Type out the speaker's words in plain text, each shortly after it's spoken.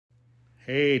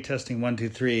Hey, testing 1, 2,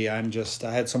 3. I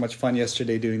had so much fun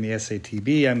yesterday doing the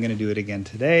SATB. I'm going to do it again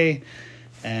today.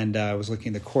 And I was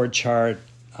looking at the chord chart.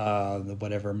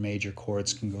 Whatever major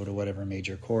chords can go to whatever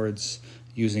major chords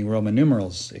using Roman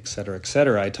numerals, etc.,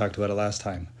 etc. I talked about it last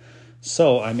time.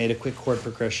 So I made a quick chord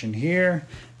progression here.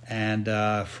 And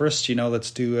first, let's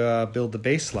do build the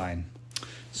bass line.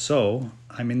 So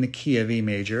I'm in the key of E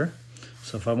major.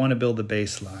 So if I want to build the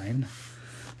bass line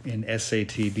in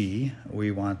SATB,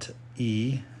 we want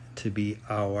E to be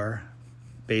our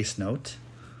bass note.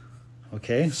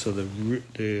 Okay, so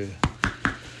the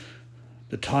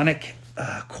tonic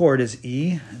chord is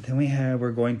E. Then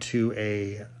we're going to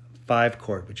a 5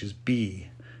 chord, which is B.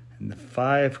 And the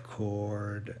 5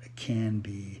 chord can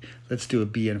be, let's do a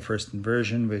B in first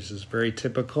inversion, which is very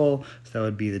typical. So that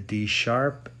would be the D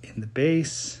sharp in the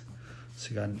bass. So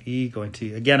you got an E going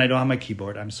to, again, I don't have my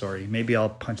keyboard, I'm sorry. Maybe I'll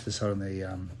punch this out on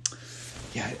the,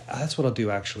 yeah, that's what I'll do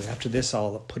actually. After this,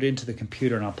 I'll put it into the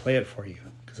computer and I'll play it for you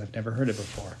because I've never heard it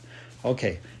before.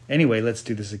 Okay, anyway, let's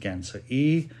do this again. So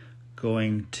E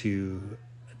going to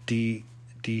D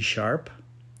sharp.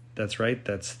 That's right,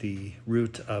 that's the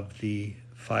root of the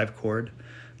 5 chord.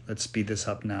 Let's speed this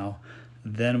up now.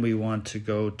 Then we want to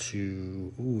go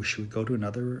to, should we go to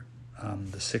another,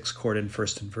 the 6 chord in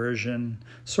first inversion.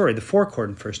 Sorry, the 4 chord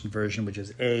in first inversion, which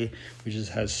is A, which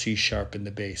has C sharp in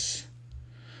the bass.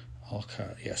 Okay,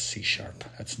 yes, C sharp,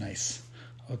 that's nice.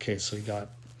 Okay, so we got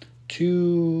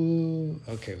we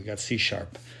got C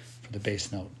sharp for the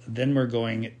bass note. Then we're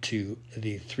going to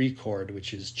the 3 chord,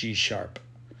 which is G sharp.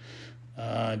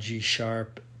 G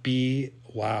sharp, B.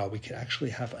 Wow, we could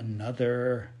actually have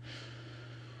another,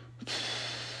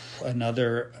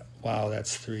 wow,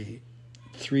 that's three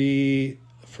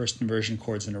first inversion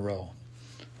chords in a row.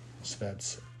 So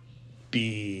that's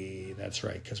B, that's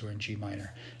right, because we're in G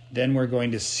minor. Then we're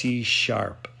going to C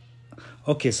sharp.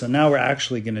 Okay, so now we're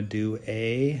actually going to do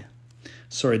this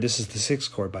is the 6th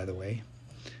chord, by the way.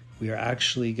 We are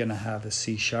actually going to have a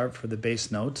C sharp for the bass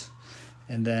note.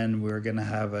 And then we're going to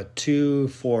have a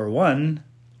 2-4-1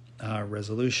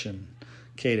 resolution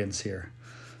cadence here.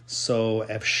 So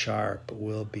F sharp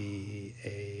will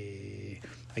be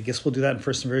I guess we'll do that in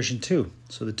first inversion too.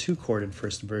 So the 2 chord in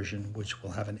first inversion, which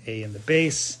will have an A in the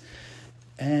bass.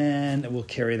 And we'll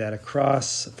carry that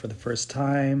across for the first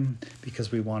time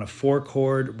because we want a 4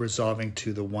 chord resolving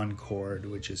to the 1 chord,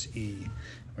 which is E.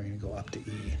 We're going to go up to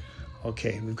E.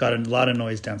 Okay, we've got a lot of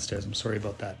noise downstairs. I'm sorry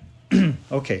about that.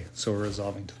 Okay, so we're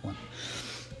resolving to 1.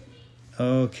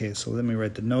 Okay, so let me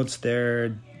write the notes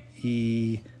there.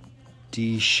 E,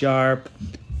 D sharp,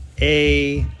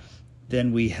 A,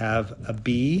 then we have a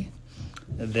B,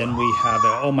 and then we have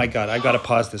a, oh my God, I got to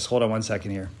pause this. Hold on 1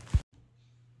 second here.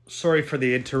 Sorry for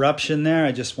the interruption there.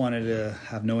 I just wanted to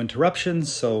have no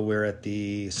interruptions. So we're at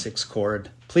the 6th chord.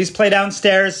 Please play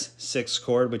downstairs. 6th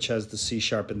chord, which has the C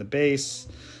sharp in the bass.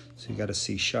 So you got a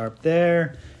C sharp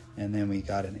there. And then we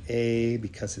got an A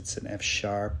because it's an F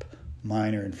sharp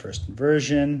minor in first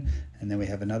inversion. And then we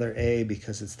have another A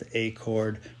because it's the A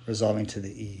chord resolving to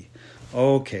the E.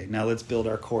 Okay, now let's build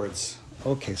our chords.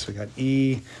 Okay, so we got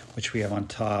E, which we have on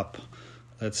top.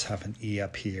 Let's have an E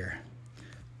up here.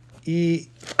 E,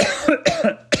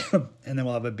 and then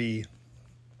we'll have a B.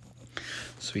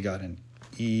 So we got an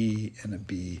E and a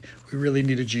B. We really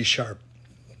need a G sharp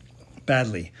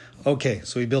badly. Okay,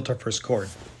 so we built our first chord.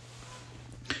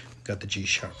 Got the G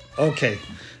sharp. Okay,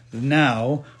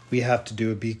 now we have to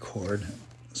do a B chord.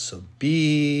 So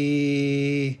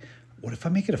B, what if I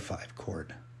make it a 5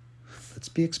 chord? Let's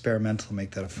be experimental and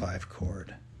make that a 5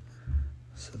 chord.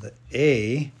 So the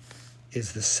A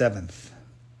is the 7th.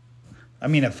 I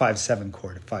mean a 5-7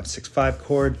 chord, a 5-6-5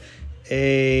 chord.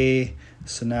 A,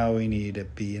 so now we need a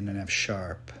B and an F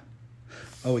sharp.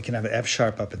 Oh, we can have an F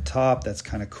sharp up at top. That's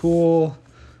kind of cool.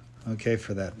 Okay,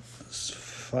 for that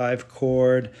 5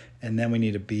 chord. And then we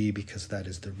need a B because that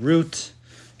is the root.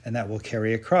 And that will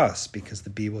carry across because the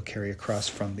B will carry across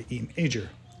from the E major.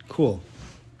 Cool.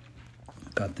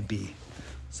 Got the B.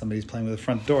 Somebody's playing with the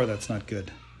front door. That's not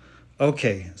good.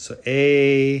 Okay, so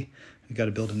A, we got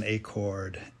to build an A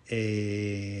chord.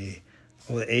 A,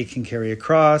 oh, the A can carry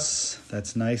across.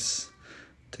 That's nice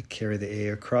to carry the A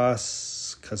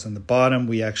across because on the bottom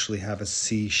we actually have a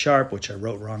C sharp, which I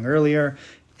wrote wrong earlier.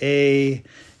 A,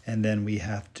 and then we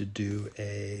have to do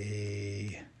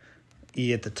a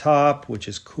E at the top, which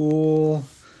is cool.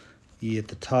 E at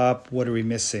the top. What are we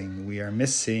missing? We are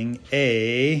missing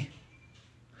a,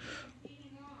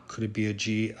 could it be a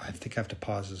G? I think I have to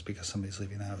pause this because somebody's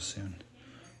leaving the house soon.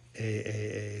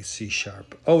 A, C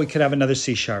sharp. Oh, we could have another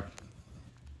C sharp.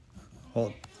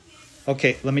 Hold.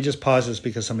 Okay, let me just pause this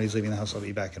because somebody's leaving the house. I'll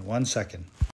be back in 1 second.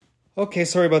 Okay,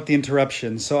 sorry about the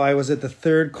interruption. So I was at the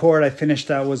third chord. I finished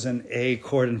that was an A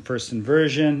chord in first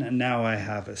inversion, and now I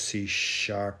have a C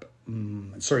sharp,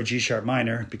 G sharp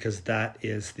minor, because that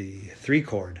is the 3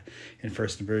 chord in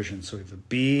first inversion. So we have a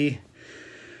B.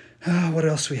 What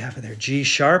else do we have in there? G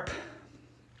sharp,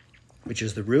 which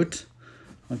is the root.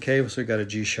 Okay, so we got a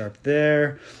G sharp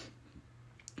there.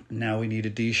 Now we need a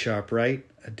D sharp, right?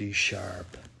 A D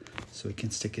sharp. So we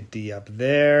can stick a D up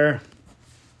there.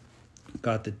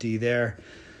 Got the D there.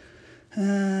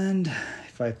 And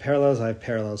if I have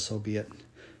parallels, so be it.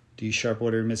 D sharp,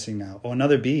 what are we missing now? Oh,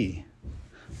 another B.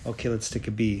 Okay, let's stick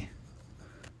a B.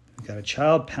 We got a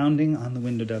child pounding on the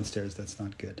window downstairs. That's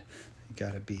not good. We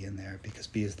got a B in there because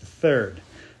B is the 3rd.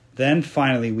 Then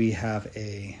finally we have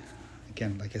a,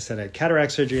 again, like I said, I had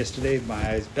cataract surgery yesterday.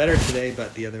 My eye's better today,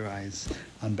 but the other eye is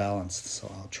unbalanced. So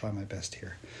I'll try my best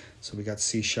here. So we got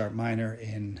C sharp minor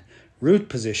in root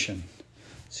position.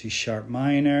 C sharp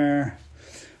minor.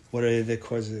 What are the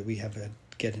chords that we have?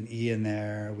 Get an E in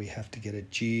there. We have to get a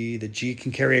G. The G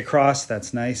can carry across.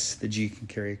 That's nice. The G can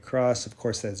carry across. Of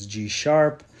course, that's G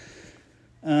sharp.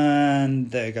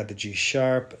 And I got the G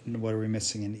sharp. And what are we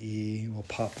missing? An E. We'll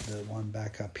pop the one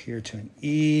back up here to an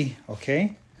E.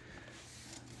 Okay.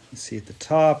 You see at the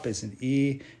top is an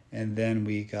E. And then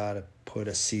we got to put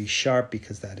a C sharp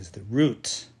because that is the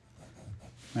root.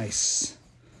 Nice.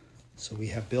 So we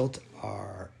have built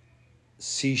our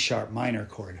C sharp minor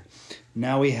chord.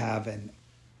 Now we have an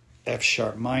F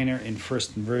sharp minor in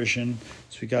first inversion.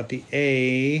 So we got the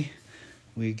A,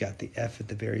 we got the F at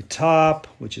the very top,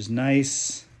 which is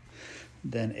nice.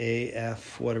 Then A,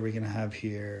 F, what are we going to have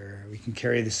here? We can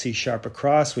carry the C sharp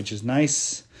across, which is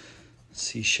nice.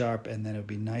 C sharp, and then it would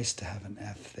be nice to have an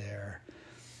F there.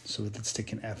 So let's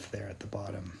stick an F there at the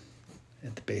bottom,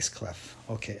 at the bass clef.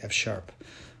 Okay, F sharp.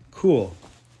 Cool.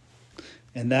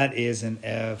 And that is an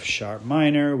F sharp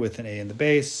minor with an A in the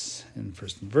bass in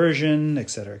first inversion,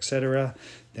 etc., etc.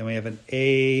 Then we have an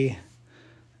A,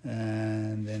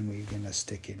 and then we're going to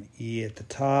stick an E at the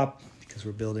top because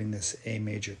we're building this A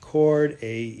major chord,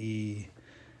 A, E.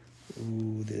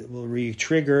 Ooh, that will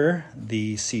re-trigger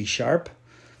the C sharp,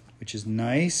 which is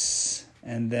nice.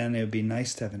 And then it would be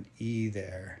nice to have an E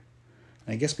there.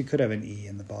 And I guess we could have an E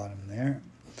in the bottom there,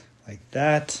 like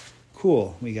that.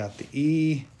 Cool, we got the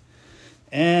E.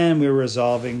 And we're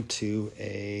resolving to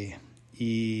a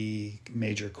E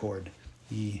major chord,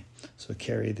 E. So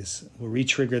carry this, we'll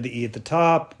re-trigger the E at the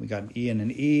top. We got an E and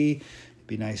an E. It'd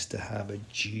be nice to have a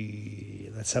G.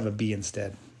 Let's have a B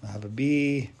instead. We'll have a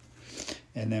B,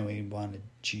 and then we want a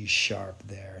G sharp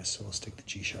there. So we'll stick the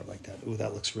G sharp like that. Ooh,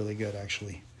 that looks really good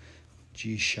actually.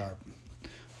 G sharp.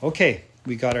 Okay,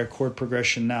 we got our chord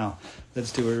progression now.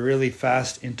 Let's do a really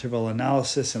fast interval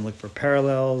analysis and look for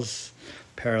parallels.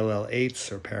 Parallel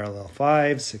 8s or parallel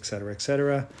 5s, etc.,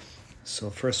 etc.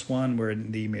 So first one, we're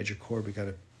in the major chord. We got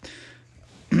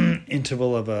an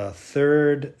interval of a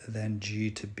 3rd, then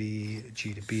G to B,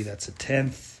 that's a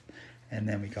 10th, and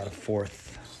then we got a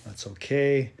 4th. That's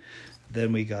okay.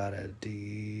 Then we got a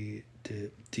D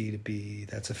to B,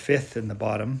 that's a 5th in the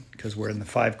bottom because we're in the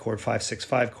 5 chord, 5, 6,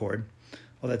 5 chord.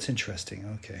 Oh, that's interesting.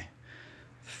 Okay,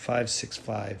 5, 6,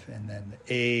 5, and then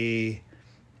A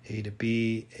to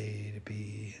B, A to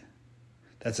B.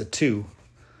 That's a 2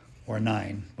 or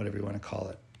 9, whatever you want to call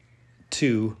it.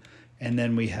 2. And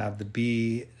then we have the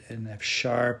B and F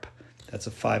sharp. That's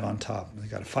a 5 on top. We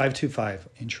got a 5, 2, 5.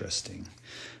 Interesting.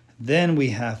 Then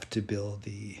we have to build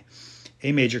the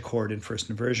A major chord in first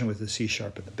inversion with the C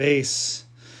sharp in the bass.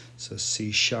 So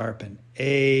C sharp and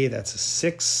A, that's a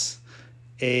 6.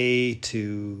 A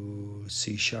to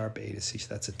C sharp, A to C,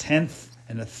 that's a 10th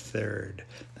and a 3rd.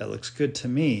 That looks good to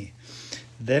me.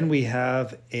 Then we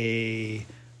have a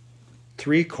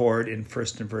 3 chord in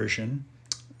first inversion.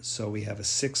 So we have a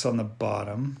 6 on the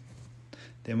bottom.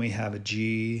 Then we have a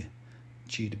G,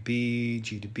 G to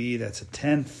B, that's a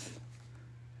 10th.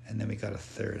 And then we got a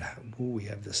 3rd. Ooh, we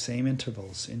have the same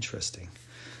intervals. Interesting.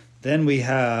 Then we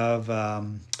have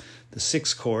the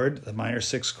 6 chord, the minor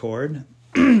 6 chord.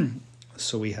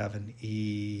 So we have an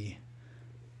E.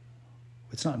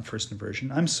 It's not in first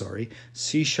inversion. I'm sorry.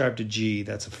 C sharp to G,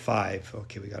 that's a 5.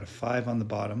 Okay, we got a 5 on the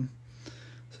bottom.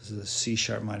 So this is a C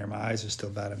sharp minor. My eyes are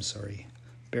still bad. I'm sorry.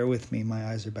 Bear with me. My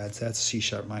eyes are bad. So that's C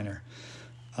sharp minor.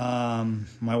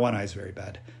 My one eye is very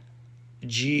bad.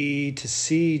 G to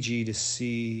C, G to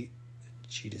C,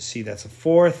 G to C. That's a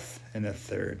 4th and a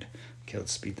 3rd. Okay,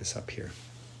 let's speed this up here.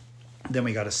 Then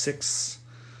we got a 6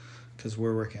 because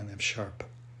we're working on F sharp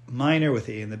minor with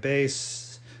A in the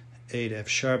bass. A to F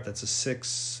sharp, that's a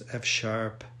 6. F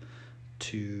sharp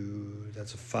to,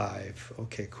 that's a 5.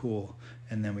 Okay, cool.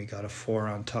 and then we got a 4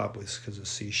 on top because of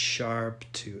C sharp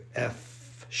to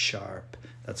F sharp.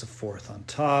 That's a 4th on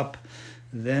top.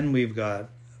 Then we've got,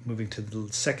 moving to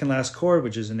the second last chord,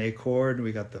 which is an A chord,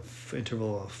 we got the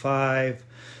interval of 5.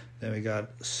 Then we got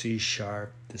C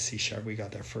sharp, the C sharp, we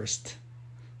got there first.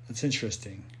 That's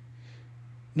interesting.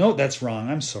 No, that's wrong,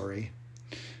 I'm sorry.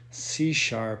 C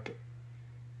sharp,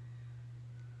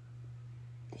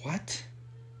 what?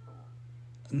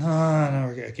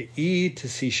 No, okay, E to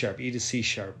C sharp, E to C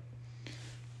sharp.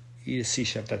 E to C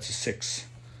sharp, that's a 6.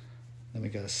 Then we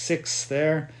got a 6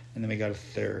 there, and then we got a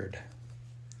 3rd at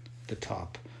the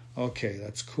top. Okay,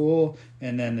 that's cool.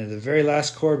 And then in the very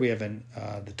last chord, we have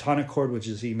the tonic chord, which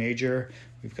is E major.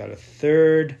 We've got a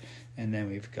 3rd, and then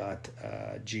we've got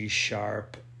G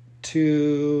sharp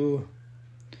to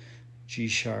G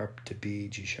sharp to B,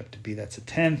 G sharp to B, that's a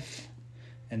 10th,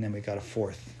 and then we got a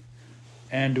 4th.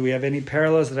 And do we have any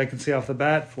parallels that I can see off the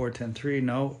bat? 4, 10, 3,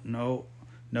 no. Oh,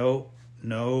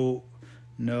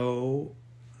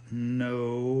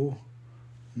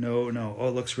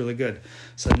 it looks really good.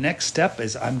 So next step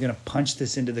is I'm going to punch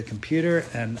this into the computer,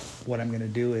 and what I'm going to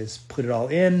do is put it all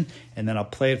in, and then I'll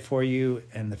play it for you,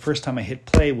 and the first time I hit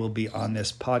play will be on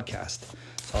this podcast.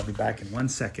 So I'll be back in 1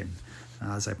 second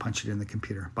as I punch it in the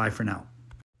computer. Bye for now.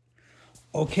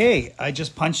 Okay, I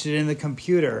just punched it in the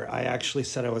computer. I actually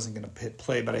said I wasn't going to hit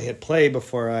play, but I hit play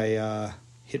before I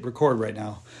hit record right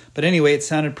now. But anyway, it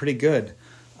sounded pretty good.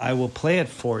 I will play it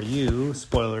for you.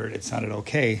 Spoiler, it sounded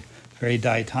okay. Very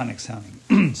diatonic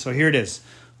sounding. So here it is.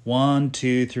 1,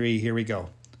 2, 3, here we go.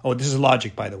 Oh, this is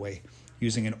Logic, by the way,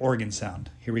 using an organ sound.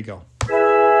 Here we go.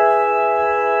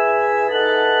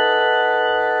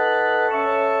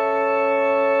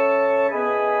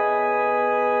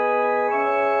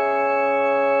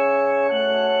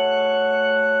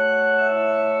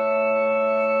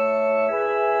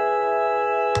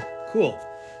 Cool.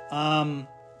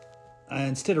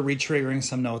 Instead of re-triggering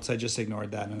some notes, I just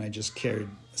ignored that and I just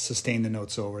sustained the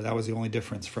notes over. That was the only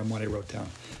difference from what I wrote down.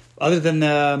 Other than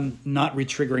not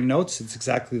re-triggering notes, it's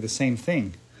exactly the same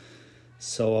thing.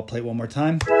 So I'll play it one more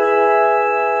time.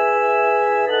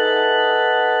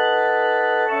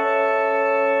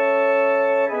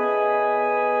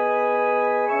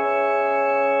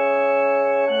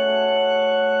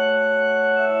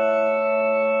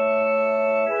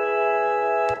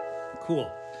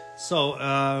 Cool.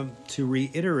 So to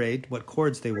reiterate what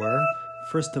chords they were,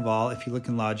 first of all, if you look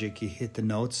in Logic, you hit the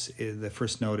notes. The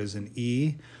first note is an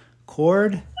E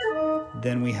chord.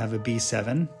 Then we have a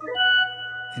B7,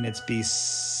 and it's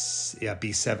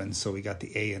B7. So we got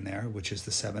the A in there, which is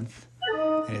the 7th,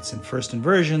 and it's in first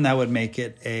inversion. That would make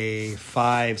it a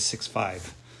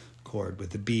 5-6-5 chord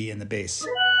with the B in the bass.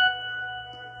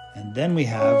 And then we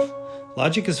have,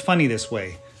 Logic is funny this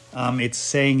way. It's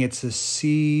saying it's a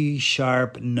C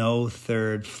sharp, no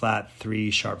 3rd, flat 3,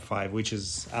 sharp 5, which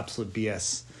is absolute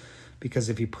BS. Because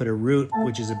if you put a root,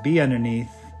 which is a B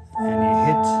underneath, and you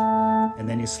hit, and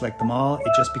then you select them all,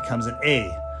 it just becomes an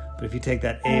A. But if you take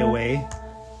that A away,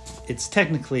 it's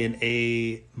technically an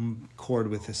A chord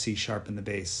with a C sharp in the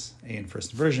bass, A in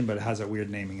first inversion, but it has that weird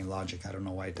naming in Logic. I don't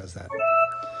know why it does that.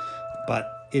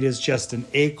 But it is just an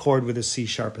A chord with a C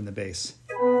sharp in the bass.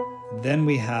 Then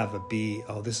we have a B.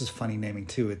 Oh, this is funny naming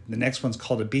too. The next one's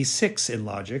called a B6 in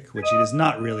Logic, which it is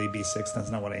not really B6.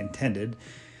 That's not what I intended.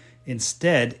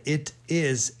 Instead, it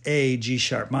is a G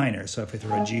sharp minor. So if I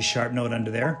throw a G sharp note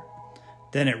under there,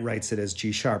 then it writes it as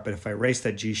G sharp. But if I erase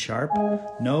that G sharp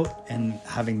note and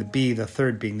having the B, the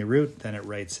 3rd being the root, then it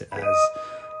writes it as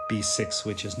B6,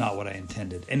 which is not what I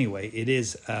intended. Anyway, it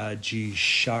is a G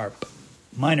sharp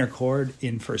minor chord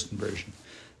in first inversion.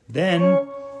 Then,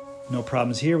 no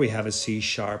problems here. We have a C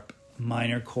sharp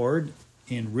minor chord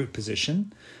in root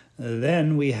position.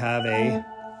 Then we have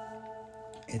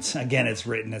it's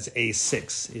written as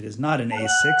A6. It is not an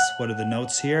A6. What are the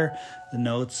notes here? The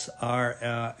notes are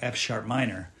F sharp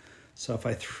minor. So if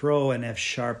I throw an F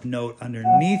sharp note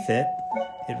underneath it,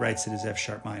 it writes it as F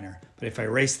sharp minor. But if I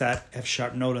erase that F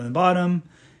sharp note on the bottom,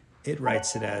 it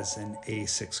writes it as an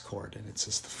A6 chord. And it's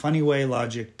just the funny way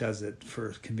Logic does it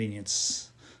for convenience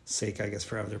sake, I guess,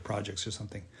 for other projects or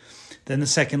something. Then the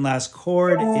second last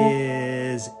chord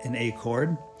is an A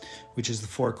chord, which is the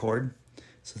 4 chord.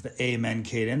 So the Amen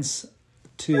cadence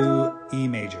to E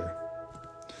major.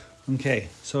 Okay,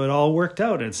 so it all worked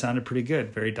out and it sounded pretty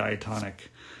good, very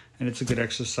diatonic. And it's a good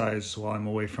exercise while I'm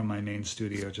away from my main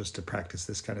studio just to practice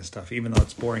this kind of stuff. Even though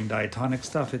it's boring diatonic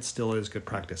stuff, it still is good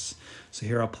practice. So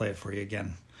here, I'll play it for you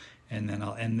again. And then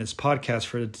I'll end this podcast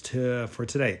for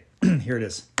today. Here it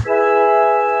is.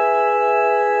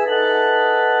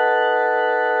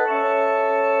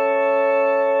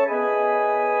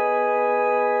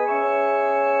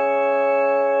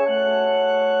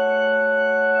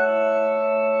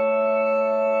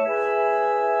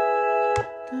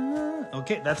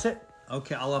 Okay, that's it.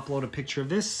 Okay, I'll upload a picture of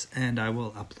this and I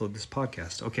will upload this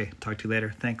podcast. Okay, talk to you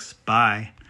later. Thanks. Bye.